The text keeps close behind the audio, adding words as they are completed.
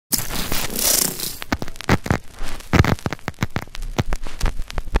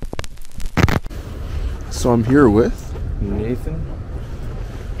So I'm here with Nathin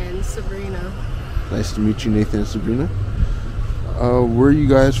and Sabrina. Nice to meet you, Nathan and Sabrina. Where are you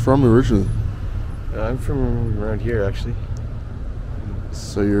guys from originally? I'm from around here, actually.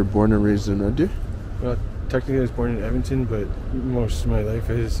 So you're born and raised in Red Deer? Well, technically I was born in Edmonton, but most of my life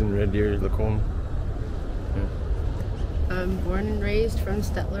is in Red Deer, Lacombe. Yeah. I'm born and raised from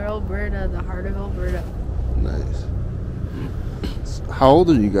Stettler, Alberta, the heart of Alberta. Nice. How old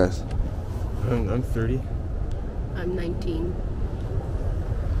are you guys? I'm 30. I'm 19.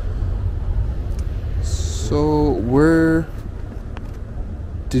 So where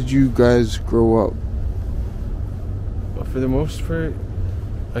did you guys grow up? Well, for the most part,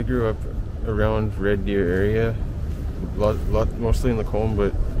 I grew up around Red Deer area, mostly in Lacombe,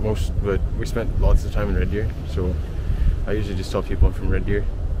 but we spent lots of time in Red Deer. So I usually just tell people I'm from Red Deer.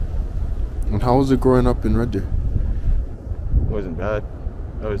 And how was it growing up in Red Deer? It wasn't bad.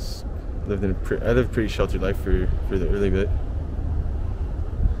 I lived a pretty sheltered life for the early bit.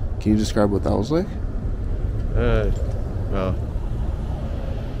 Can you describe what that was like?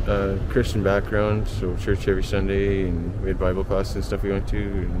 Christian background, so church every Sunday, and we had Bible classes and stuff we went to,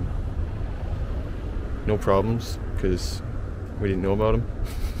 and no problems because we didn't know about them.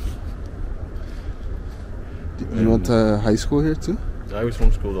 You went to high school here too? I was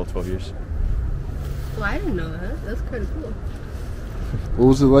homeschooled all 12 years. Well, I didn't know that. That's kind of cool. What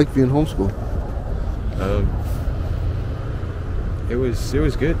was it like being homeschooled? It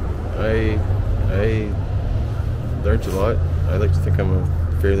was good. I learned a lot. I like to think I'm a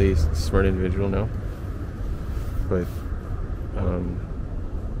fairly smart individual now, but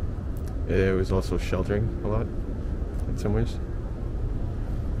it was also sheltering a lot in some ways.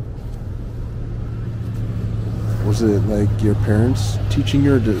 Was it like your parents teaching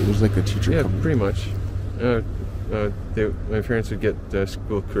you, or was like a teacher? Yeah, coming? pretty much. My parents would get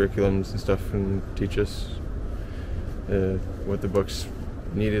school curriculums and stuff and teach us what the books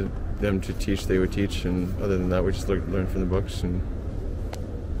needed them to teach. They would teach, and other than that, we just learn from the books. And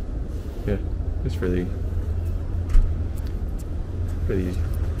yeah, it's really easy.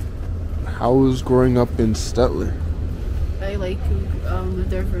 How was growing up in Stettler? I lived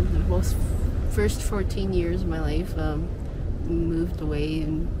there for the first 14 years of my life. Moved away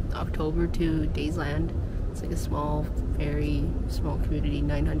in October to Daysland. It's like a very small community,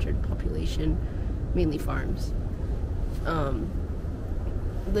 900 population, mainly farms.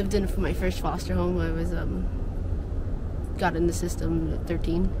 Lived in my first foster home. I was got in the system at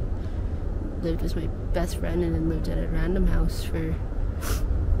 13. Lived with my best friend, and then lived at a random house for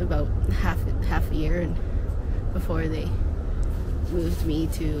about half a year, and before they moved me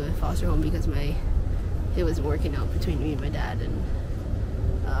to a foster home because it wasn't working out between me and my dad. And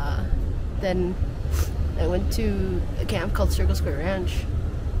then I went to a camp called Circle Square Ranch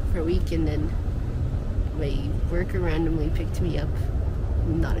for a week, and then my worker randomly picked me up,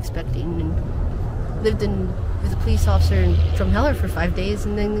 not expecting, and lived with a police officer in Drumheller for 5 days,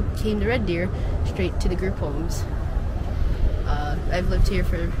 and then came to Red Deer straight to the group homes. I've lived here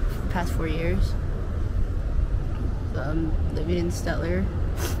for the past 4 years. Living in Stettler,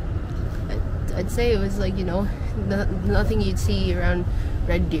 I'd say it was like, nothing you'd see around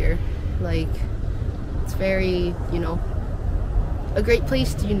Red Deer. Like, it's very, a great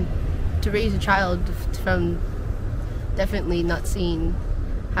place to raise a child from definitely not seeing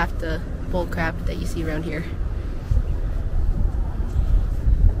half the bull crap that you see around here.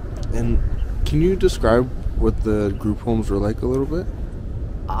 And can you describe what the group homes were like a little bit?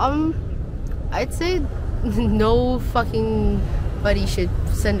 I'd say no fucking buddy should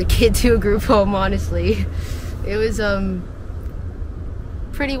send a kid to a group home, honestly. It was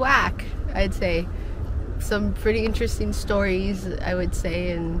pretty whack, I'd say. Some pretty interesting stories, I would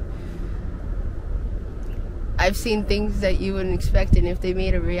say, and I've seen things that you wouldn't expect, and if they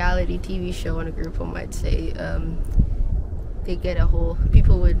made a reality TV show on a group home, I'd say they get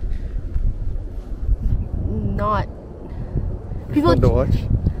people would not... Fun to watch?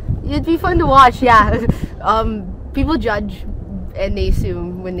 It'd be fun to watch, yeah. People judge and they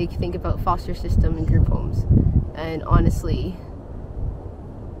assume when they think about foster system and group homes, and honestly,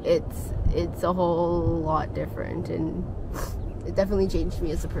 it's a whole lot different, and it definitely changed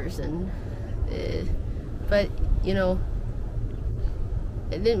me as a person. But I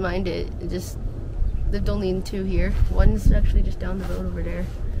didn't mind it. I just lived only in 2 here. One's actually just down the road over there,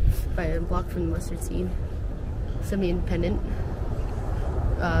 by a block from the mustard seed. Semi-independent.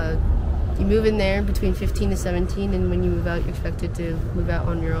 You move in there between 15 to 17, and when you move out, you're expected to move out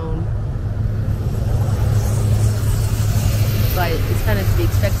on your own. But it's kind of to be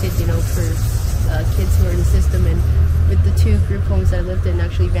expected, for kids who are in the system. And with the 2 group homes that I lived in,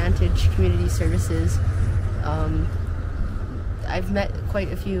 actually Vantage Community Services I've met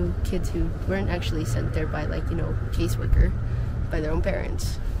quite a few kids who weren't actually sent there by, like, you know, caseworker, by their own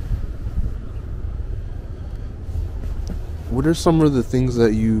parents. What are some of the things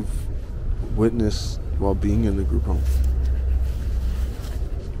that you've witnessed while being in the group home?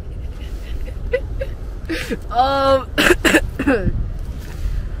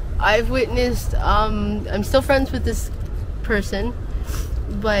 I've witnessed, I'm still friends with this person,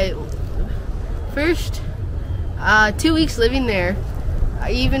 but first 2 weeks living there,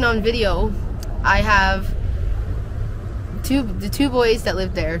 even on video, I have the two boys that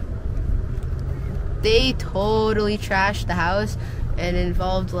lived there. They totally trashed the house, and it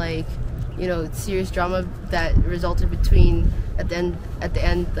involved, like, you know, serious drama that resulted between at the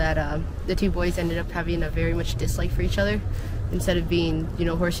end that the two boys ended up having a very much dislike for each other instead of being, you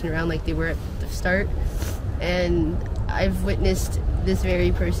know, horsing around like they were at the start. And I've witnessed this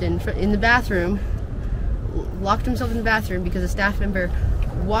very person in the bathroom, locked himself in the bathroom because a staff member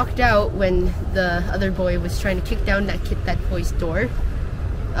walked out when the other boy was trying to kick down that boy's door.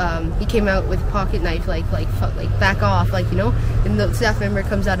 He came out with a pocket knife, like back off, like, you know, and the staff member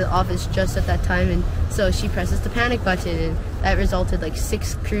comes out of the office just at that time, and so she presses the panic button, and that resulted like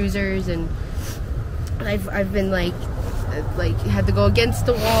 6 cruisers. And I've been like had to go against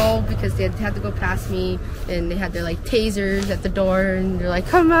the wall because they had to go past me, and they had their like tasers at the door, and they're like,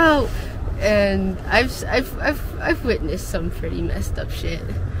 come out. And I've witnessed some pretty messed up shit.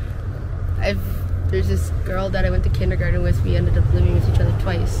 There's this girl that I went to kindergarten with. We ended up living with each other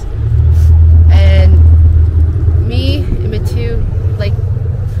twice. And me and my two, like,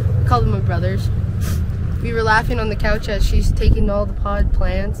 I call them my brothers, we were laughing on the couch as she's taking all the pod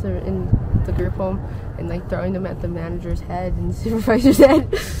plants in the group home and, like, throwing them at the manager's head and the supervisor's head.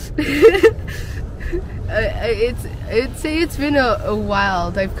 I'd say it's been a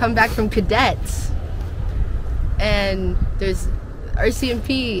while. I've come back from cadets, and there's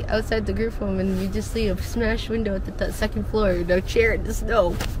RCMP outside the group home, and we just see a smashed window at the second floor, no chair in the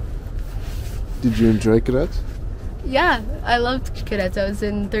snow. Did you enjoy cadets? Yeah, I loved cadets. I was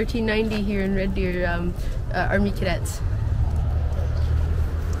in 1390 here in Red Deer, Army cadets.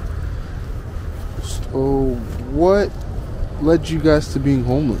 So, what led you guys to being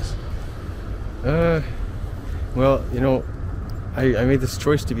homeless? Well, you know, I made this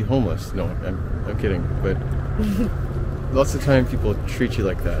choice to be homeless. No, I'm kidding, but lots of time people treat you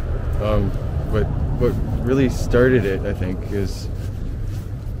like that. But what really started it, I think, is,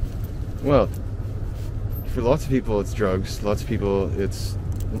 well, for lots of people it's drugs. Lots of people it's,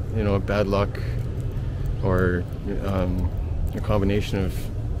 you know, bad luck, or a combination of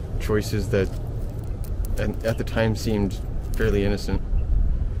choices that at the time seemed fairly innocent.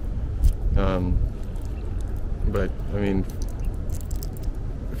 But I mean,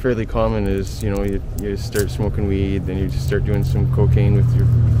 fairly common is, you know, you start smoking weed, then you just start doing some cocaine with your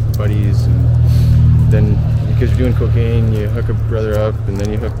buddies, and then because you're doing cocaine, you hook a brother up, and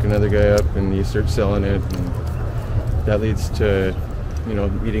then you hook another guy up, and you start selling it, and that leads to, you know,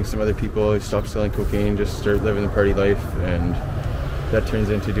 meeting some other people. You stop selling cocaine, just start living the party life, and that turns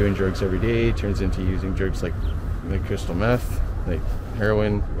into doing drugs every day, turns into using drugs like crystal meth, like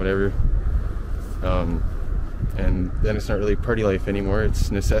heroin, whatever. And then it's not really party life anymore,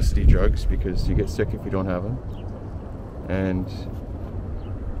 it's necessity drugs, because you get sick if you don't have them. And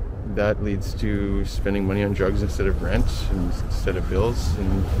that leads to spending money on drugs instead of rent, and instead of bills,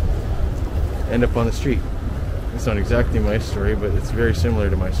 and end up on the street. It's not exactly my story, but it's very similar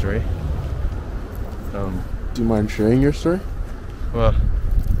to my story. Do you mind sharing your story? Well,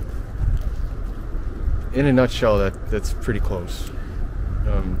 in a nutshell, that's pretty close.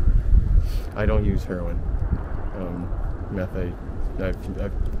 I don't use heroin. Meth, I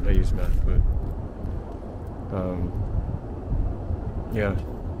use meth, but yeah,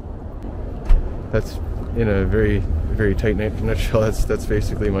 that's in a very, very tight nutshell. That's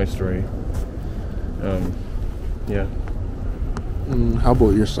basically my story. Yeah. How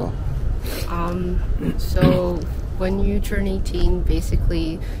about yourself? So when you turn 18,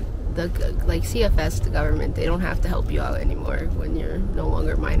 basically, like CFS, the government, they don't have to help you out anymore when you're no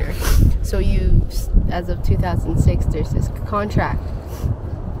longer a minor. So you, as of 2006, there's this contract.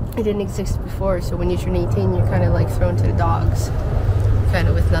 It didn't exist before, so when you turn 18, you're kind of like thrown to the dogs, kind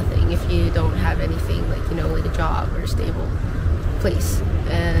of with nothing, if you don't have anything, like, you know, like a job or a stable place.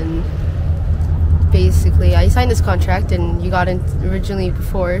 And basically, I signed this contract, and you got in originally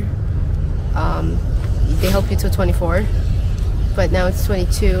before, they help you till 24. But now it's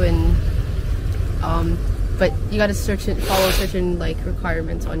 22, and but you got to follow certain like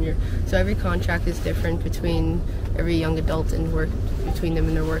requirements on your. So every contract is different between every young adult and work between them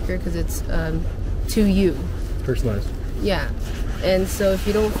and their worker, because it's to you. Personalized. Yeah. And so if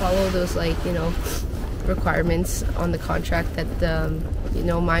you don't follow those, like, you know, requirements on the contract that, you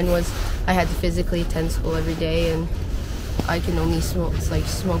know, mine was, I had to physically attend school every day, and I can only smoke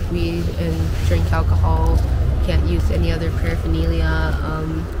weed and drink alcohol, can't use any other paraphernalia,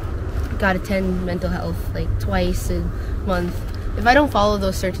 gotta attend mental health like twice a month. If I don't follow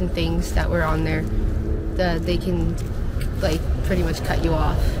those certain things that were on there, they can like pretty much cut you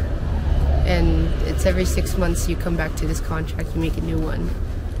off. And it's every 6 months you come back to this contract, you make a new one.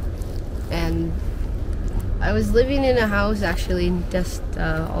 And I was living in a house actually just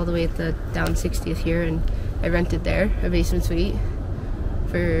all the way at the down 60th here, and I rented there, a basement suite,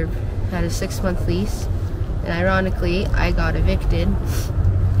 had a 6-month lease. And ironically, I got evicted.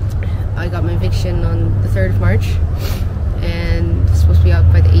 I got my eviction on the 3rd of March, and it's supposed to be out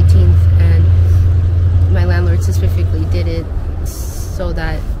by the 18th, and my landlord specifically did it so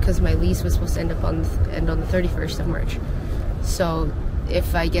that, because my lease was supposed to end on the 31st of March. So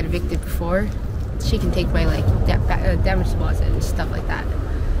if I get evicted before, she can take my like damage deposit and stuff like that.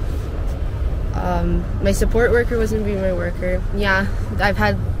 My support worker wasn't being my worker. Yeah, I've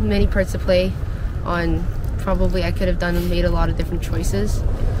had many parts to play on. Probably I could have done and made a lot of different choices,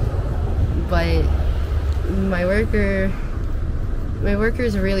 but my worker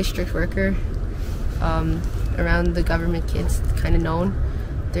is a really strict worker. Around the government kids, kind of known.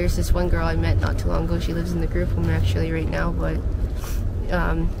 There's this one girl I met not too long ago. She lives in the group home actually right now, but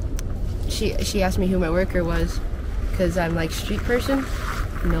she asked me who my worker was because I'm like street person.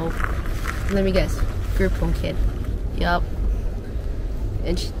 Nope. Let me guess. Group home kid. Yup.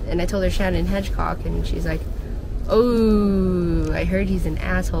 And I told her Shannon Hedgecock, and she's like, "Oh, I heard he's an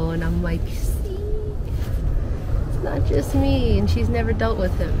asshole." And I'm like, "See, it's not just me." And she's never dealt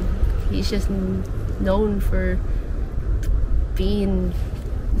with him. He's just known for being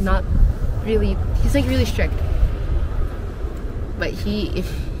not really. He's like really strict, but he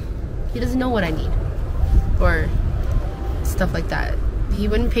doesn't know what I need or stuff like that. He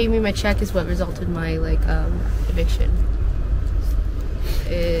wouldn't pay me my check, is what resulted in my like eviction.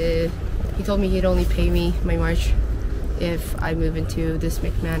 He told me he'd only pay me my March if I move into this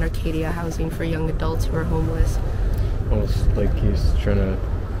McMahon Arcadia housing for young adults who are homeless. Almost like he's trying to,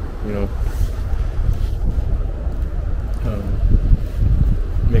 you know,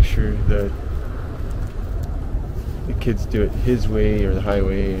 make sure that the kids do it his way or the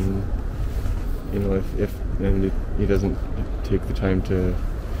highway, and you know, if he doesn't take the time to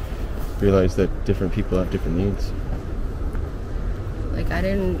realize that different people have different needs. Like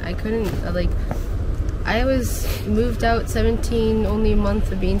I was moved out 17, only a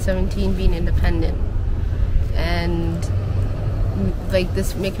month of being 17, being independent. And like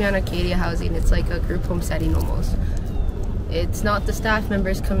this McMahon Arcadia housing, it's like a group home setting almost. It's not the staff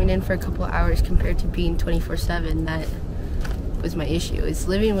members coming in for a couple of hours compared to being 24/7 that was my issue. It's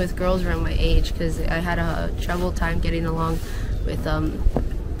living with girls around my age, because I had a trouble time getting along with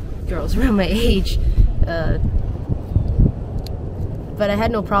girls around my age. But I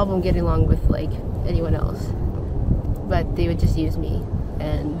had no problem getting along with like anyone else, but they would just use me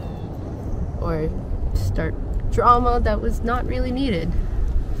or start drama that was not really needed.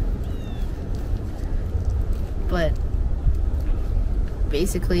 But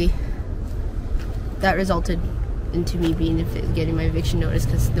basically that resulted into me getting my eviction notice,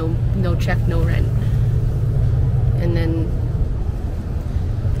 because no check, no rent. And then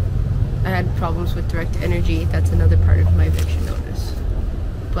I had problems with direct energy. That's another part of my eviction notice.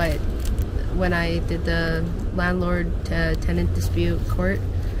 But when I did the landlord to tenant dispute court,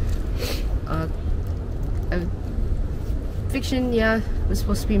 eviction, yeah, was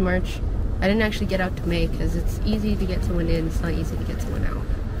supposed to be March. I didn't actually get out to May, because it's easy to get someone in, it's not easy to get someone out.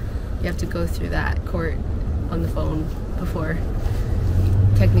 You have to go through that court on the phone before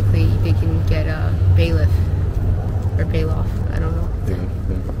technically they can get a bailiff or bail-off, I don't know.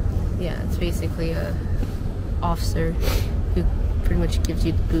 Yeah, it's basically a officer who pretty much gives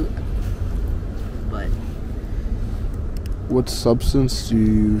you the boot. But what substance do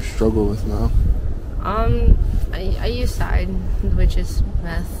you struggle with now? I use side, which is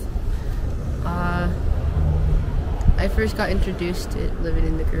meth. I first got introduced to living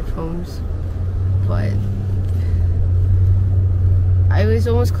in the group homes, but I was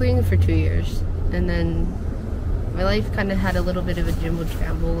almost clean for 2 years, and then my life kind of had a little bit of a jumble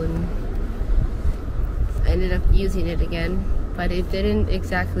jamble, and I ended up using it again. But it didn't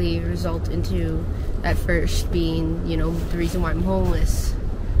exactly result into, at first, being, you know, the reason why I'm homeless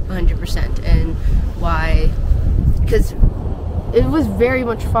 100%, and why, because it was very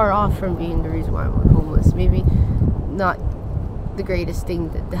much far off from being the reason why I'm homeless. Maybe not the greatest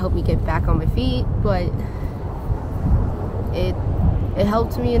thing to help me get back on my feet, but it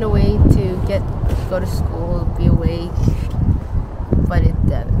helped me in a way to go to school, be awake. But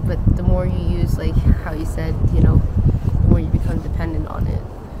the more you use, like how you said, you know, the more you become dependent on it.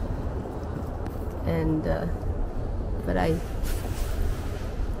 And but I'd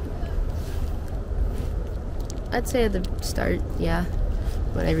say at the start, yeah,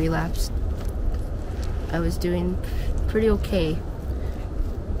 when I relapsed, I was doing pretty okay.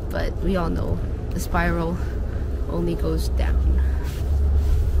 But we all know the spiral only goes down.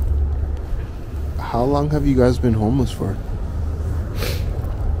 How long have you guys been homeless for?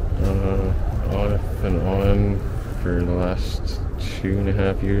 Off and on for the last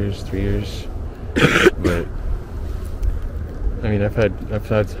 2.5 years, 3 years. But I mean, I've had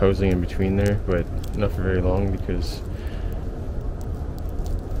housing in between there, but not for very long because,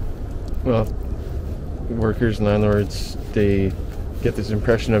 well, workers and landlords, they get this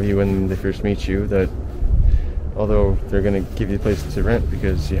impression of you when they first meet you that although they're going to give you a place to rent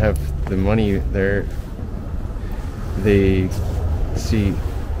because you have the money there, they see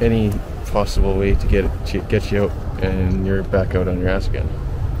any possible way to get you out, and you're back out on your ass again.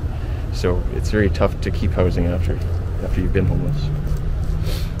 So it's very tough to keep housing after you've been homeless.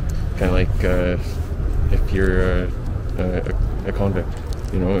 Kind of like if you're a convict,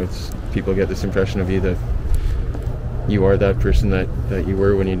 you know, it's people get this impression of you that you are that person that you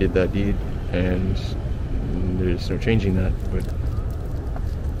were when you did that deed, and there's no changing that. But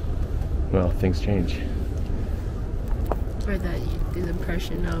well, things change. Or that the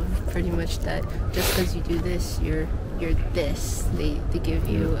impression of pretty much that just because you do this, you're this. They give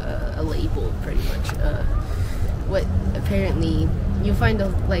you a label, pretty much. What apparently you find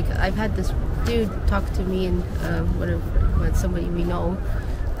like I've had this dude talk to me and when somebody we know,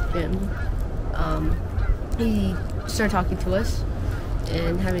 and he started talking to us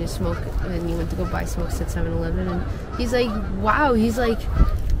and having a smoke, and he went to go buy smokes at 7-Eleven, and he's like, wow, he's like,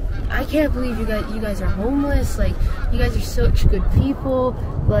 I can't believe you guys are homeless. Like, you guys are such good people.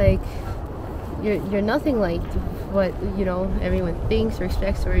 Like, you're nothing like what, you know, everyone thinks or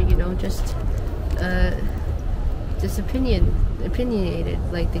expects, or, you know, just opinionated.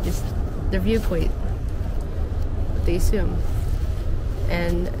 Like, their viewpoint, they assume.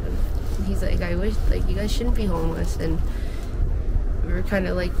 And he's like, I wish, like, you guys shouldn't be homeless, and we're kind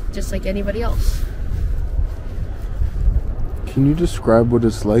of like just like anybody else. Can you describe what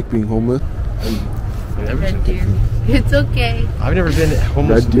it's like being homeless? Red Deer. It's okay. I've never been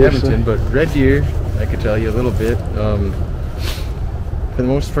homeless in Edmonton, but Red Deer, I could tell you a little bit. For the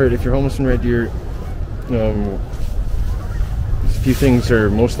most part, if you're homeless in Red Deer, a few things are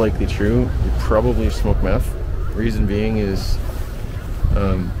most likely true. You probably smoke meth. Reason being is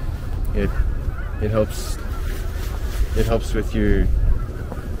it helps with your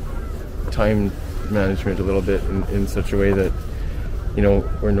time management a little bit in such a way that, you know,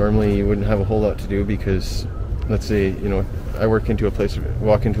 where normally you wouldn't have a whole lot to do because, let's say, you know, I walk into a place of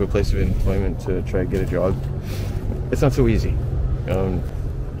employment to try to get a job. It's not so easy. Well,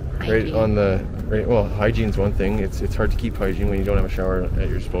 hygiene's one thing. It's hard to keep hygiene when you don't have a shower at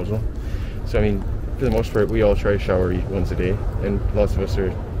your disposal. So I mean, for the most part, we all try to shower once a day, and lots of us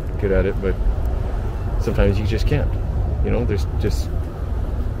are good at it, but sometimes you just can't. You know, there's just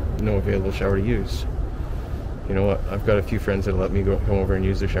no available shower to use. You know, I've got a few friends that let me come over and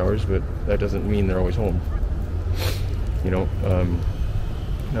use their showers, but that doesn't mean they're always home. You know,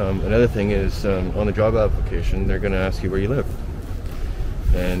 another thing is on the job application, they're going to ask you where you live,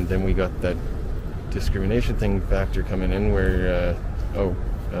 and then we got that discrimination factor coming in where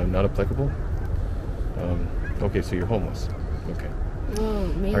not applicable. Okay, so you're homeless. Okay. Well,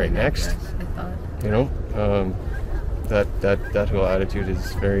 maybe. All right, next. I thought. You know, that whole attitude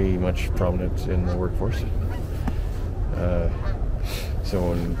is very much prominent in the workforce. So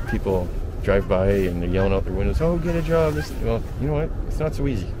when people drive by and they're yelling out their windows, "Oh, get a job!" Well, you know what? It's not so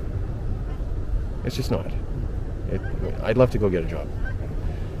easy. It's just not. I'd love to go get a job,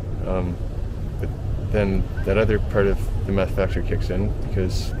 but then that other part of the meth factor kicks in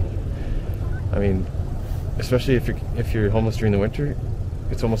because, I mean, especially if you're homeless during the winter,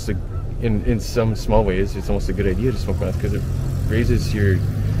 it's almost in some small ways, it's almost a good idea to smoke meth because it raises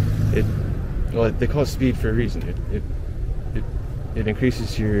well, they call it speed for a reason. It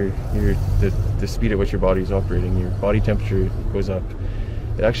increases the speed at which your body is operating. Your body temperature goes up.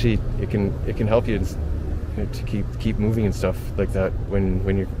 It can help you to keep moving and stuff like that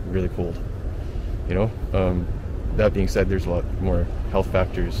when you're really cold. You know. That being said, there's a lot more health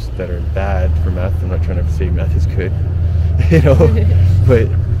factors that are bad for meth. I'm not trying to say meth is good, you know,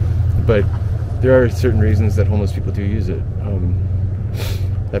 but there are certain reasons that homeless people do use it.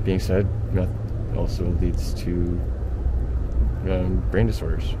 That being said, meth also leads to brain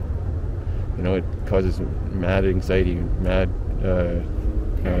disorders. You know, it causes mad anxiety, mad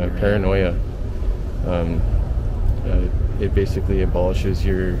paranoia. It basically abolishes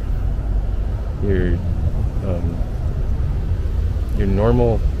your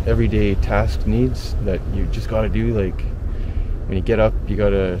normal everyday task needs that you just got to do. Like when you get up, you got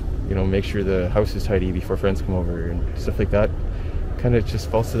to, you know, make sure the house is tidy before friends come over and stuff like that. Kind of just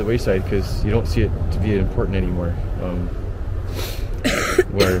falls to the wayside because you don't see it to be important anymore.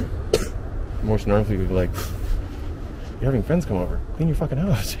 Where most normal people be like, you're having friends come over, clean your fucking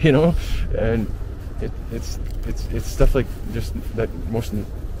house, you know. And it's stuff like just that most,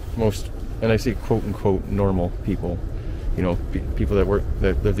 and I say quote unquote normal people, you know, people that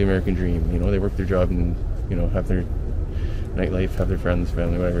live the American dream. You know, they work their job and, you know, have their nightlife, have their friends,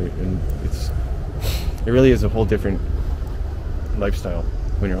 family, whatever. And it really is a whole different lifestyle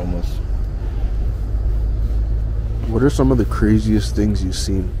when you're homeless. What are some of the craziest things you've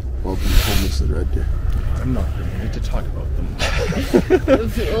seen while being homeless in Red Deer? I'm not really need to talk about them.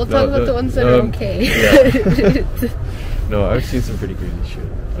 We'll talk about the ones that are okay. Yeah. No, I've seen some pretty crazy shit.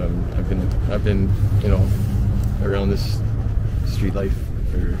 I've been, you know, around this street life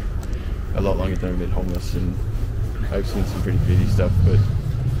for a lot longer than I've been homeless, and I've seen some pretty crazy stuff. But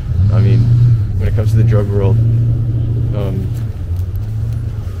I mean, when it comes to the drug world,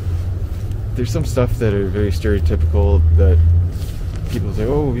 there's some stuff that are very stereotypical that people say,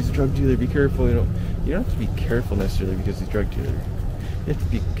 oh, he's a drug dealer, be careful. You know, you don't have to be careful necessarily because he's a drug dealer. You have to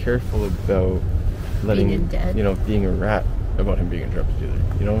be careful about letting, you know, being a rat about him being a drug dealer.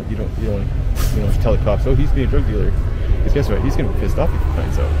 You know, you don't tell the cops, oh, he's being a drug dealer, because guess what, he's gonna be pissed off if he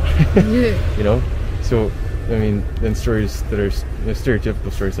finds out. You know, so I mean, then stories that are, you know,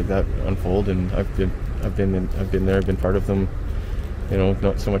 stereotypical stories like that unfold, and I've been there, I've been part of them. You know,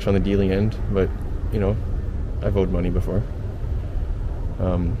 not so much on the dealing end, but, you know, I've owed money before.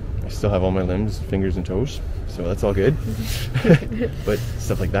 I still have all my limbs, fingers and toes, so that's all good. But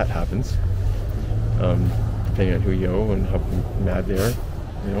stuff like that happens, depending on who you owe and how mad they are,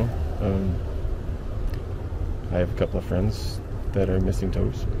 you know. I have a couple of friends that are missing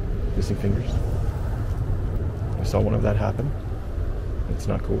toes, missing fingers. I saw one of that happen. It's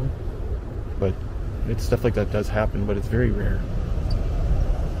not cool, but it's stuff like that does happen, but it's very rare.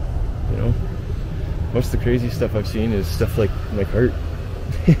 You know, most of the crazy stuff I've seen is stuff like my cart.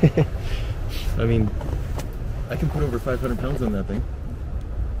 I mean, I can put over 500 pounds on that thing.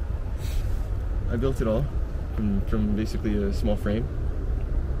 I built it all from basically a small frame.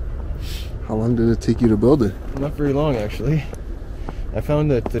 How long did it take you to build it? Not very long, actually. I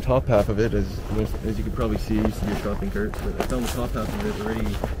found that the top half of it, as you could probably see, used to be a shopping cart, but I found the top half of it already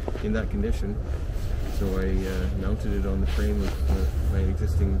in that condition. So I mounted it on the frame of my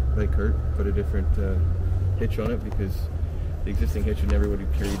existing light cart, put a different hitch on it because the existing hitch never would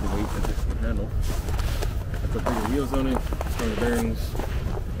have carried the weight that this can handle. I put bigger wheels on it, stronger bearings,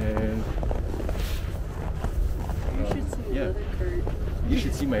 and you should see the other cart. You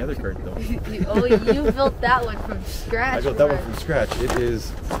should see my other cart though. Oh, you built that one from scratch. I built that one from scratch. It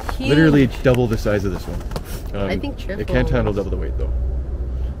is literally double the size of this one. I think triple. It can't handle double the weight though,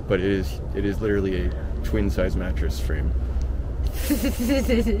 but it is literally a twin size mattress frame.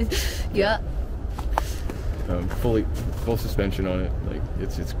 Yeah. Full suspension on it. Like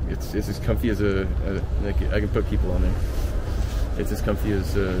it's as comfy as like I can put people on there. It's as comfy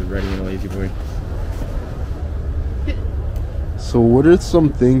as riding in a lazy boy. So what are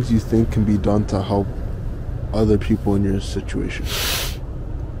some things you think can be done to help other people in your situation?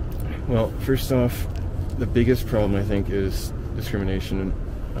 Well, first off, the biggest problem I think is discrimination.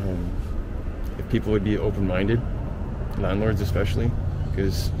 If people would be open-minded, landlords especially,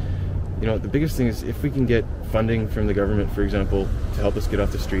 because, you know, the biggest thing is if we can get funding from the government, for example, to help us get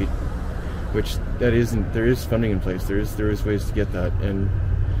off the street, which there is funding in place. There is ways to get that, and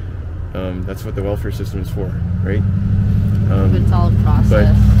that's what the welfare system is for, right? It's all a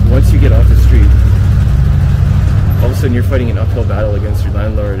process. But once you get off the street, all of a sudden you're fighting an uphill battle against your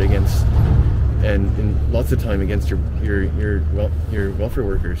landlord, and lots of time against your welfare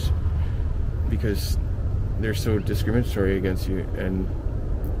workers, because they're so discriminatory against you. And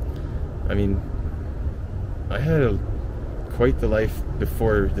I mean, I had quite the life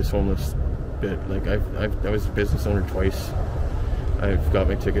before this homeless bit. Like I was a business owner twice. I've got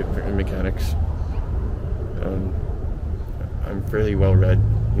my ticket in mechanics. I'm fairly well read,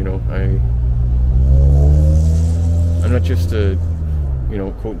 you know. I'm not just a, you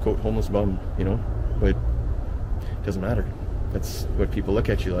know, quote unquote homeless bum, you know, but it doesn't matter. That's what people look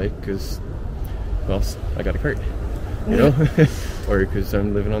at you like, because well, I got a cart, you know, or because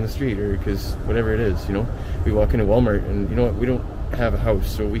I'm living on the street, or because whatever it is, you know. We walk into Walmart, and you know what? We don't have a house,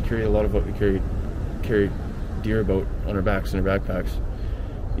 so we carry a lot of what we carry deer about on our backs and our backpacks.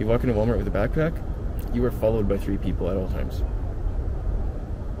 You walk into Walmart with a backpack, you are followed by 3 people at all times.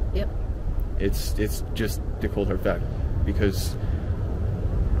 Yep. It's just the cold hard fact, because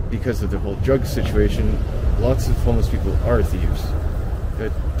of the whole drug situation. Lots of homeless people are thieves,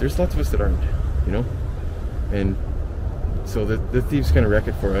 but there's lots of us that aren't, you know. And so the thieves kind of wreck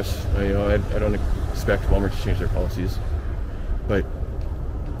it for us. I don't expect Walmart to change their policies, but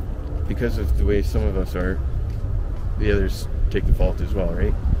because of the way some of us are, the others take the fault as well,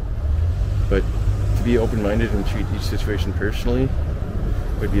 right? But to be open-minded and treat each situation personally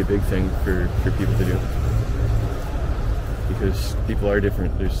would be a big thing for people to do, because people are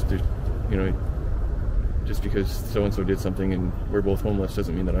different. There's you know, just because so-and-so did something and we're both homeless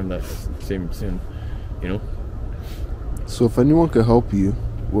doesn't mean that I'm that same sin, you know? So if anyone could help you,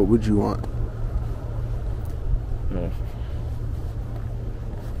 what would you want? No.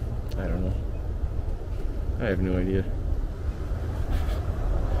 I don't know. I have no idea.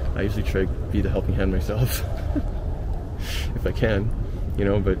 I usually try to be the helping hand myself, if I can, you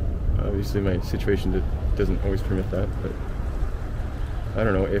know, but obviously my situation doesn't always permit that. But I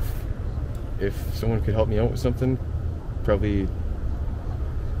don't know, if someone could help me out with something, probably,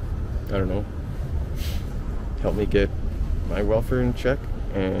 I don't know, help me get my welfare in check,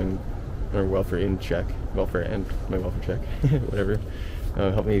 and my welfare and my welfare check, whatever.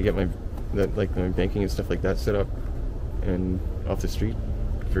 Help me get my banking and stuff like that set up and off the street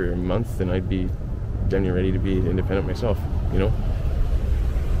for a month, and I'd be done and ready to be independent myself, you know.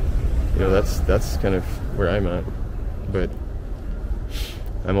 You know, that's kind of where I'm at. But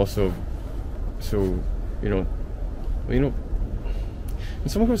I'm also, so, you know, when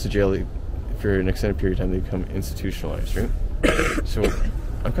someone goes to jail for an extended period of time, they become institutionalized, right? So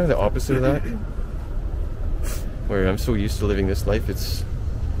I'm kind of the opposite of that, where I'm so used to living this life, it's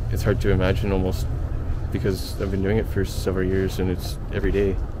hard to imagine, almost, because I've been doing it for several years and it's every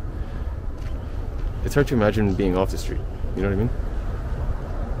day. It's hard to imagine being off the street, you know what I mean?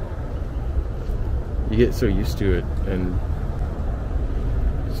 You get so used to it, and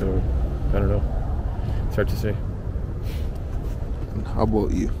so, I don't know. It's hard to say. And how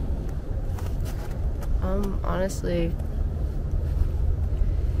about you? Honestly,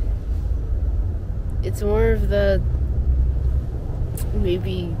 it's more of the,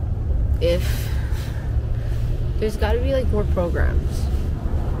 maybe if there's got to be like more programs,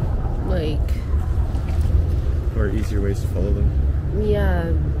 like, or easier ways to follow them. Yeah,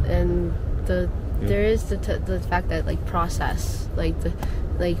 and there is the fact that, like, process, like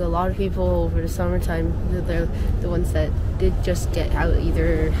a lot of people over the summertime, they're the ones that did just get out,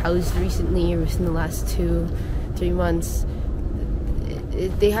 either housed recently or within the last 2-3 months.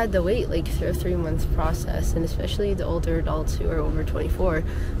 They had to wait like a 3-month process, and especially the older adults who are over 24,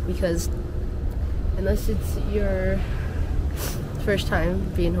 because unless it's your first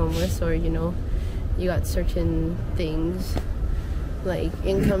time being homeless, or, you know, you got certain things, like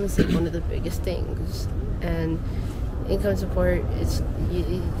income's like one of the biggest things, and income support, it's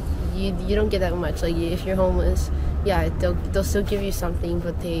you don't get that much. Like, if you're homeless, yeah, they'll still give you something,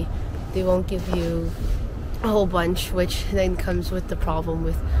 but they won't give you a whole bunch, which then comes with the problem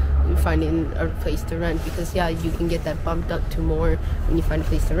with finding a place to rent, because yeah, you can get that bumped up to more when you find a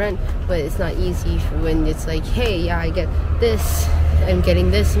place to rent, but it's not easy when it's like, hey, yeah, I get this, I'm getting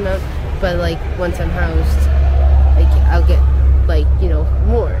this amount, but like once I'm housed, like I'll get, like, you know,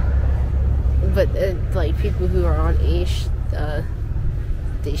 more. But like people who are on AISH,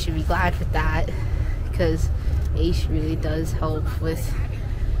 they should be glad with that, because AISH really does help with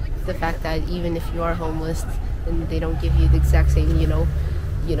the fact that even if you are homeless and they don't give you the exact same, you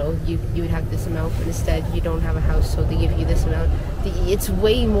would have this amount, but instead you don't have a house, so they give you this amount. It's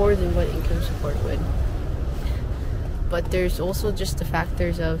way more than what income support would. But there's also just the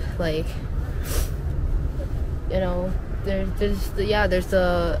factors of, like, you know, there's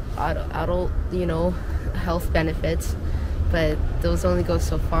the adult, you know, health benefits, but those only go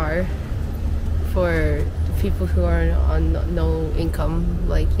so far for people who are on no income,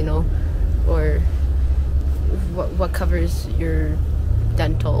 like, you know, or what covers your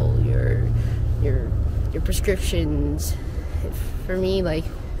dental, your prescriptions. For me, like,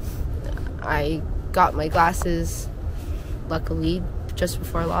 I got my glasses, luckily, just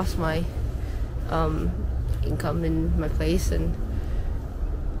before I lost my income in my place and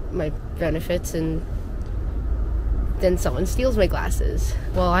my benefits, and then someone steals my glasses.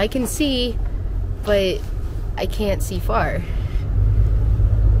 Well, I can see, but I can't see far,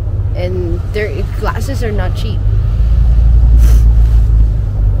 and their glasses are not cheap.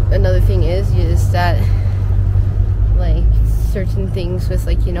 Another thing is that, like, certain things with,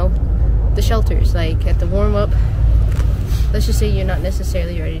 like, you know, the shelters, like at the warm-up, let's just say you're not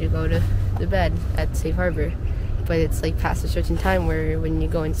necessarily ready to go to the bed at Safe Harbor, but it's like past a certain time where when you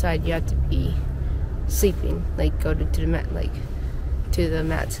go inside you have to be sleeping, like go to the mat, like to the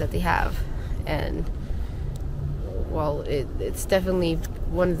mats that they have. And well, it's definitely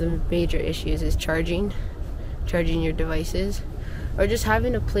one of the major issues is charging your devices, or just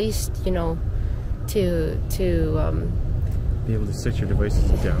having a place, you know, to be able to set your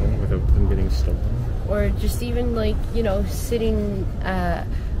devices down without them getting stolen. Or just even, like, you know, sitting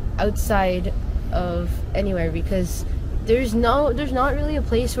outside of anywhere, because there's not really a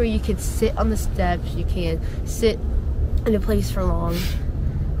place where you could sit on the steps. You can't sit in a place for long,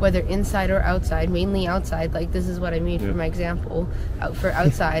 whether inside or outside. Mainly outside. Like, this is what I mean for my example. For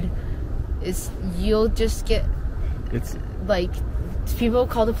outside, is you'll just get, it's like, people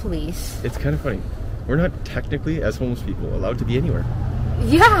call the police. It's kind of funny. We're not technically, as homeless people, allowed to be anywhere.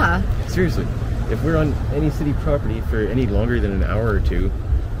 Yeah. Seriously. If we're on any city property for any longer than an hour or two,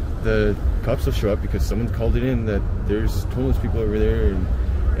 the cops will show up because someone called it in that there's homeless people over there,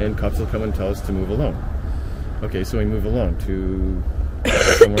 and cops will come and tell us to move along. Okay, so we move along to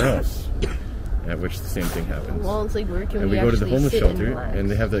somewhere else, at which the same thing happens. Well, it's like, where can and we go to the homeless shelter, and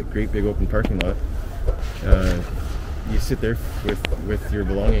they have that great big open parking lot. You sit there with your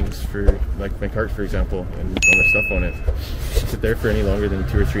belongings, for like my cart, for example, and all my stuff on it. You sit there for any longer than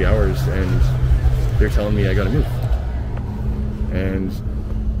 2 or 3 hours, and they're telling me I gotta move. And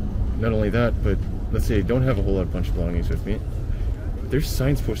not only that, but let's say I don't have a whole bunch of belongings with me. There's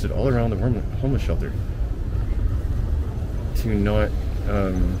signs posted all around the homeless shelter to not,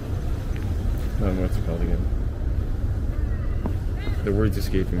 what's it called again? The word's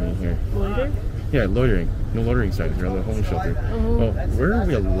escaping me here. Loiter? Yeah, loitering. No loitering signs around the homeless shelter. Well, where are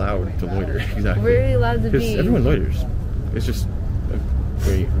we allowed to loiter exactly? Where are we allowed to be? Because everyone loiters. It's just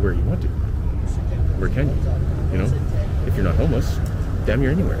where you want to. Where can you? You know? If you're not homeless, damn,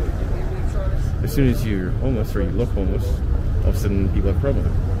 you're anywhere. As soon as you're homeless or you look homeless, all of a sudden people have a problem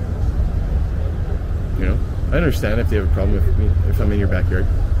with it. You know? I understand if they have a problem with me, if I'm in your backyard.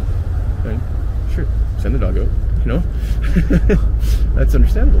 Then, sure, send the dog out. You know? That's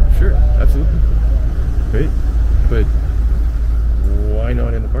understandable. Sure, absolutely. Right? But why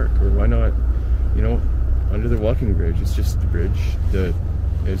not in the park? Or why not, you know, under the walking bridge? It's just the bridge.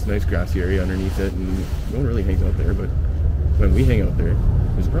 There's a nice grassy area underneath it, and no one really hangs out there, but when we hang out there,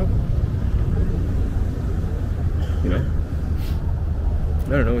 there's a problem. You know? I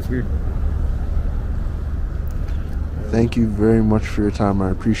don't know, it's weird. Thank you very much for your time. I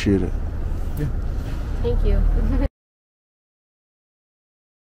appreciate it. Yeah. Thank you.